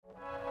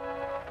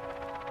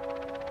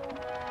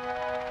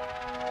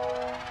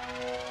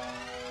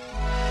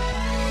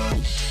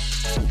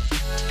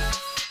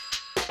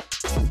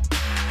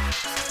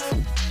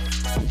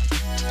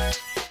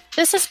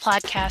This is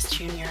Podcast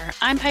Junior.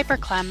 I'm Piper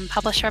Clem,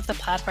 publisher of the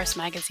Plaid Horse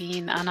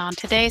magazine, and on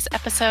today's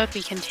episode,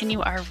 we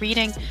continue our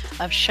reading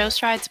of Show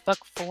Strides Book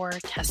 4,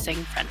 Testing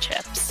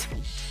Friendships.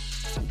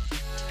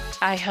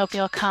 I hope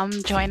you'll come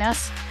join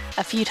us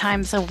a few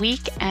times a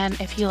week, and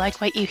if you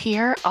like what you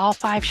hear, all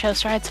 5 Show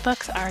Strides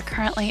books are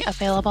currently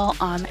available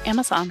on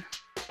Amazon.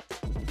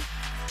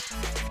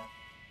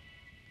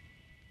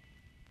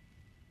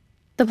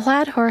 The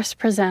Plaid Horse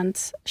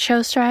presents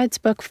Show Strides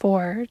Book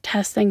 4,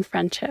 Testing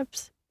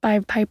Friendships, by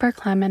Piper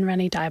Clem and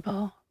Rennie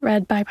Dybel,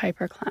 read by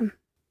Piper Clem.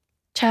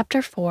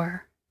 Chapter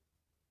 4.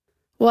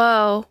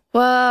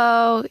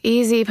 Whoa,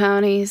 easy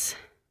ponies.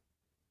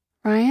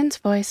 Ryan's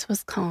voice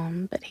was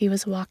calm, but he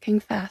was walking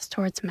fast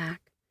towards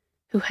Mac,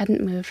 who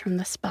hadn't moved from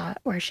the spot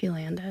where she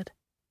landed.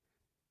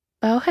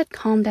 Beau had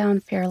calmed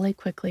down fairly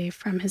quickly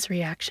from his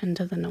reaction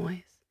to the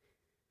noise.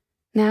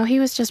 Now he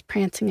was just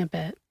prancing a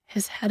bit,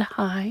 his head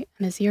high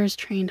and his ears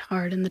trained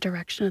hard in the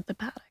direction of the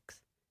paddocks.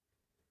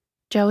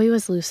 Joey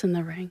was loose in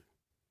the ring.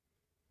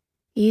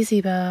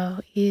 "Easy, Beau,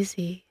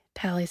 easy,"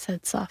 Tally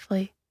said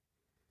softly.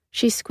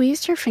 She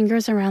squeezed her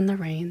fingers around the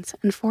reins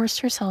and forced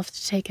herself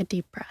to take a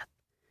deep breath.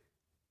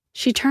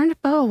 She turned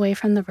Beau away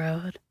from the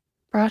road,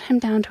 brought him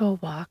down to a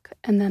walk,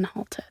 and then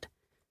halted.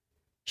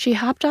 She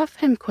hopped off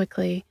him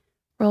quickly,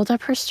 rolled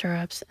up her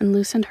stirrups, and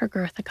loosened her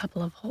girth a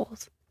couple of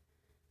holes.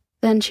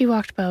 Then she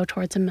walked Beau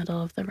towards the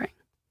middle of the ring.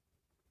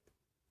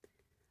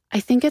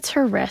 "I think it's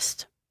her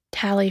wrist,"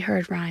 Tally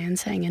heard Ryan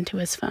saying into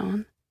his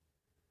phone.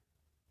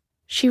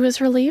 She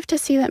was relieved to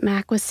see that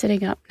Mac was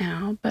sitting up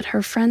now, but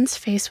her friend's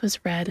face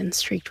was red and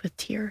streaked with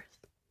tears.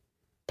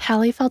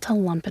 Tally felt a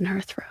lump in her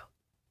throat.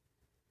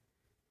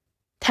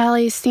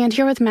 "Tally, stand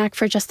here with Mac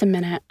for just a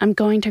minute. I'm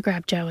going to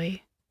grab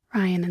Joey,"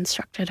 Ryan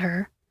instructed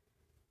her.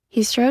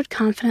 He strode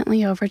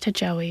confidently over to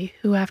Joey,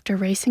 who, after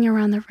racing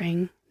around the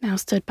ring, now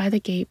stood by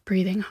the gate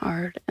breathing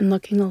hard and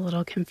looking a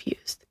little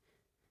confused.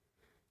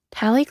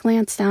 Tally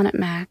glanced down at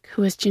Mac,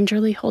 who was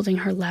gingerly holding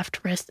her left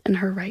wrist in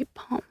her right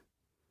palm.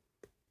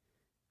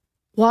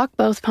 "Walk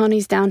both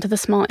ponies down to the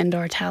small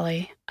indoor,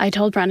 Tally. I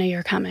told Brenna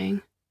you're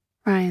coming,"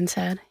 Ryan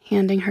said,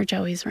 handing her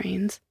Joey's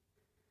reins.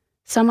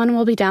 "Someone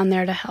will be down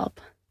there to help."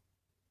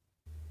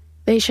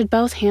 They should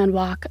both hand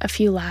walk a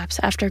few laps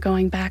after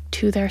going back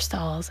to their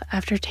stalls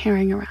after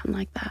tearing around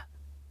like that.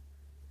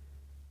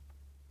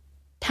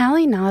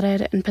 Tally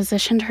nodded and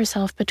positioned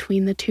herself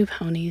between the 2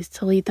 ponies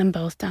to lead them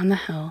both down the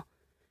hill,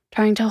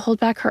 trying to hold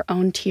back her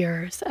own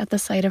tears at the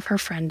sight of her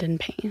friend in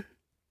pain.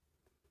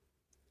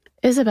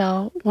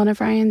 Isabel, one of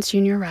Ryan's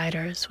junior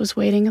riders, was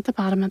waiting at the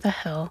bottom of the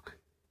hill.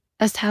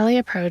 As Tally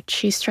approached,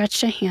 she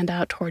stretched a hand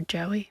out toward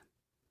Joey.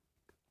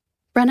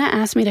 "Brenna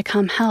asked me to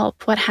come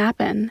help. What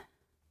happened?"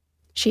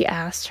 she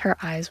asked, her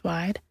eyes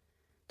wide.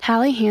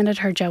 Tally handed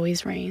her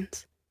Joey's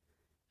reins.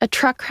 "A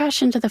truck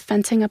crashed into the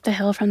fencing up the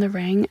hill from the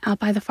ring out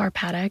by the far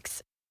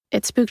paddocks.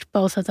 It spooked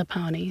both of the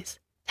ponies,"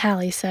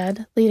 Tally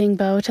said, leading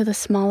Beau to the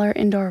smaller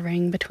indoor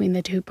ring between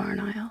the 2 barn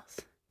aisles.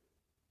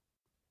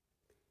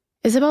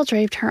 Isabel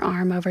draped her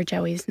arm over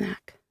Joey's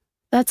neck.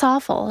 "That's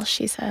awful,"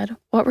 she said.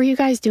 "What were you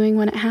guys doing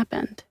when it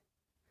happened?"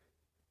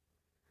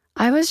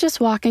 "I was just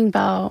walking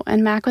Beau,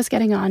 and Mac was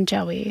getting on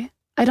Joey.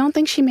 I don't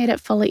think she made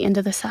it fully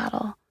into the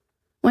saddle.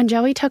 When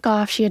Joey took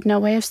off, she had no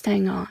way of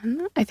staying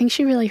on. I think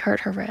she really hurt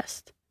her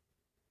wrist."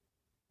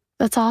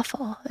 "That's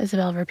awful,"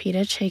 Isabel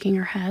repeated, shaking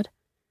her head.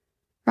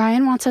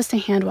 "Ryan wants us to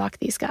hand walk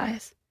these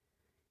guys."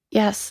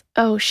 "Yes.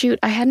 Oh, shoot,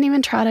 I hadn't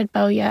even trotted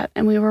Beau yet,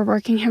 and we were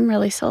working him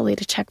really slowly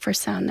to check for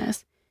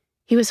soundness.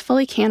 He was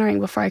fully cantering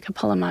before I could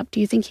pull him up.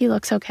 Do you think he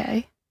looks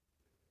okay?"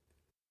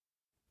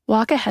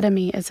 "Walk ahead of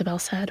me," Isabel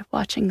said,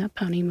 watching the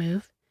pony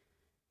move.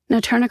 "Now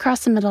turn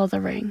across the middle of the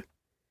ring."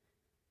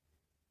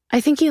 "I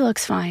think he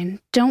looks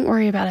fine. Don't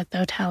worry about it,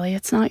 though, Tally.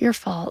 It's not your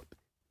fault.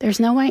 There's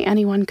no way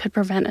anyone could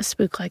prevent a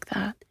spook like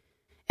that.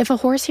 If a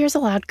horse hears a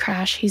loud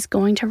crash, he's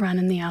going to run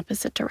in the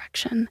opposite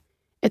direction.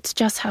 It's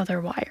just how they're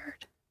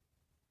wired."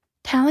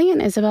 Tally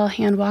and Isabel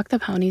hand-walked the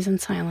ponies in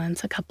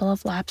silence, a couple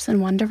of laps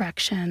in one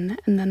direction,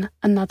 and then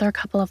another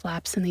couple of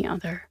laps in the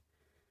other.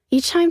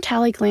 Each time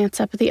Tally glanced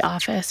up at the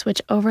office,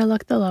 which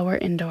overlooked the lower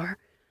indoor,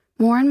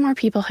 more and more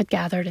people had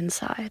gathered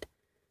inside.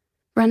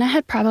 Brenna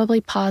had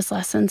probably paused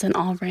lessons in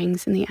all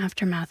rings in the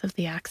aftermath of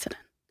the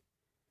accident.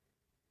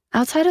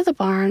 Outside of the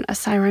barn, a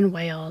siren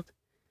wailed.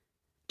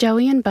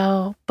 Joey and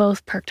Beau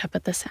both perked up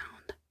at the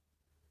sound.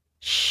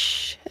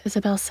 "Shh,"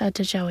 Isabel said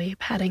to Joey,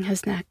 patting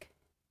his neck.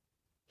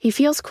 "He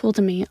feels cool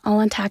to me. I'll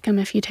untack him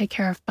if you take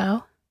care of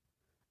Beau."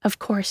 "Of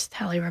course,"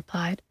 Tally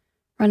replied,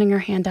 running her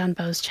hand down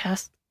Beau's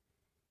chest.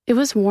 It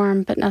was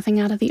warm, but nothing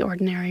out of the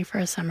ordinary for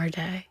a summer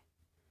day.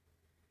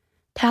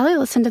 Tally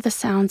listened to the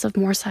sounds of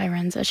more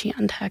sirens as she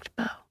untacked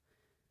Beau.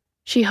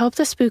 She hoped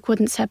the spook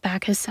wouldn't set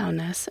back his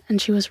soundness, and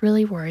she was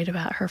really worried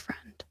about her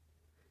friend.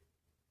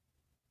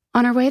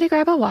 On her way to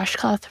grab a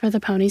washcloth for the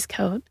pony's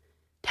coat,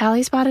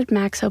 Tally spotted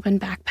Mac's open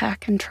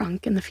backpack and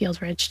trunk in the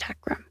Field Ridge tech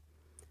room.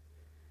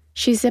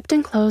 She zipped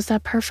and closed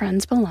up her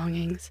friend's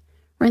belongings,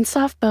 rinsed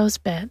off Beau's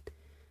bit,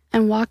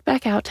 and walked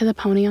back out to the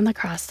pony on the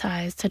cross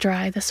ties to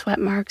dry the sweat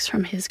marks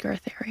from his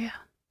girth area.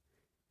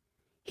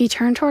 He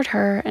turned toward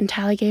her, and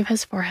Tally gave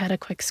his forehead a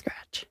quick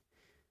scratch.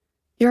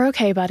 "You're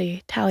okay,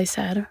 buddy," Tally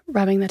said,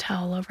 rubbing the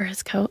towel over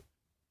his coat.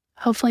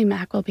 "Hopefully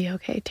Mac will be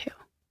okay, too."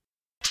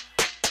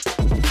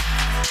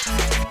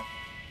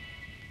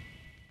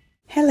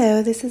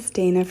 Hello, this is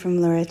Dana from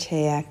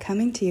Lauracea,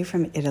 coming to you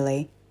from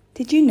Italy.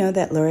 Did you know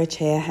that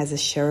Lauracea has a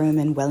showroom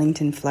in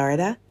Wellington,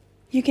 Florida?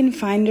 You can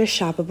find our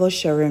shoppable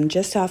showroom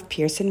just off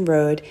Pearson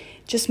Road,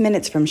 just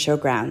minutes from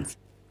Showgrounds.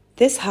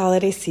 This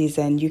holiday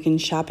season, you can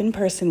shop in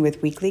person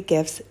with weekly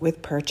gifts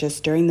with purchase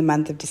during the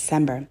month of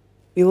December.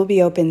 We will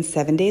be open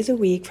 7 days a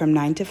week from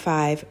 9 to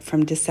 5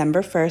 from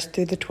December 1st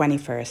through the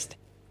 21st.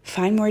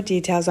 Find more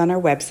details on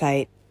our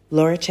website,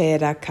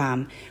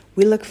 lauracea.com.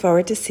 We look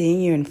forward to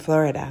seeing you in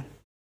Florida.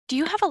 Do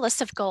you have a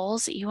list of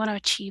goals that you want to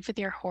achieve with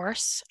your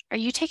horse? Are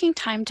you taking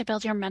time to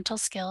build your mental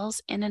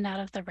skills in and out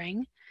of the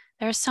ring?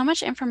 There is so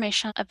much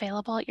information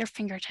available at your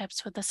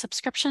fingertips with a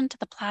subscription to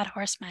the Plaid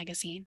Horse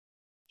magazine.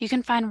 You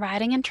can find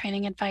riding and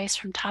training advice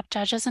from top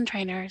judges and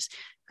trainers,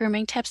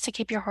 grooming tips to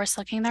keep your horse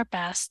looking their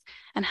best,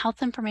 and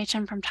health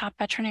information from top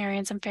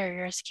veterinarians and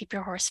farriers to keep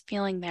your horse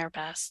feeling their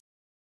best.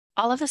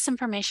 All of this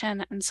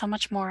information and so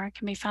much more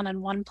can be found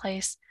in one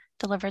place,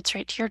 delivered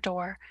straight to your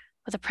door,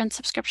 with a print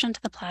subscription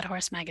to the Plaid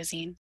Horse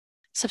magazine.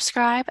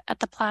 Subscribe at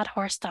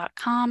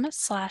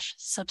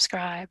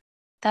theplaidhorse.com/subscribe.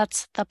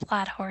 That's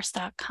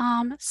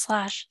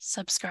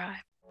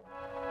theplaidhorse.com/subscribe.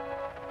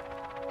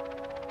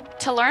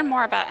 To learn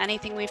more about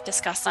anything we've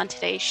discussed on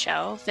today's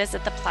show,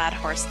 visit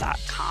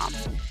theplaidhorse.com.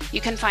 You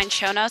can find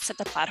show notes at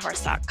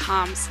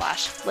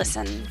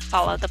theplaidhorse.com/listen.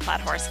 Follow The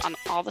Plaid Horse on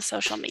all the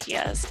social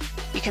medias.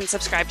 You can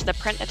subscribe to the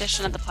print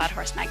edition of The Plaid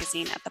Horse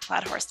magazine at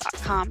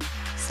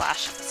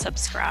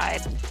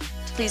theplaidhorse.com/subscribe.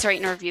 Please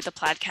rate and review the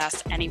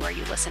Plaidcast anywhere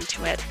you listen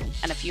to it.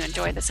 And if you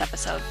enjoyed this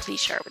episode,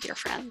 please share it with your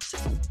friends.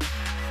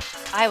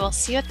 I will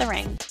see you at the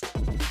ring.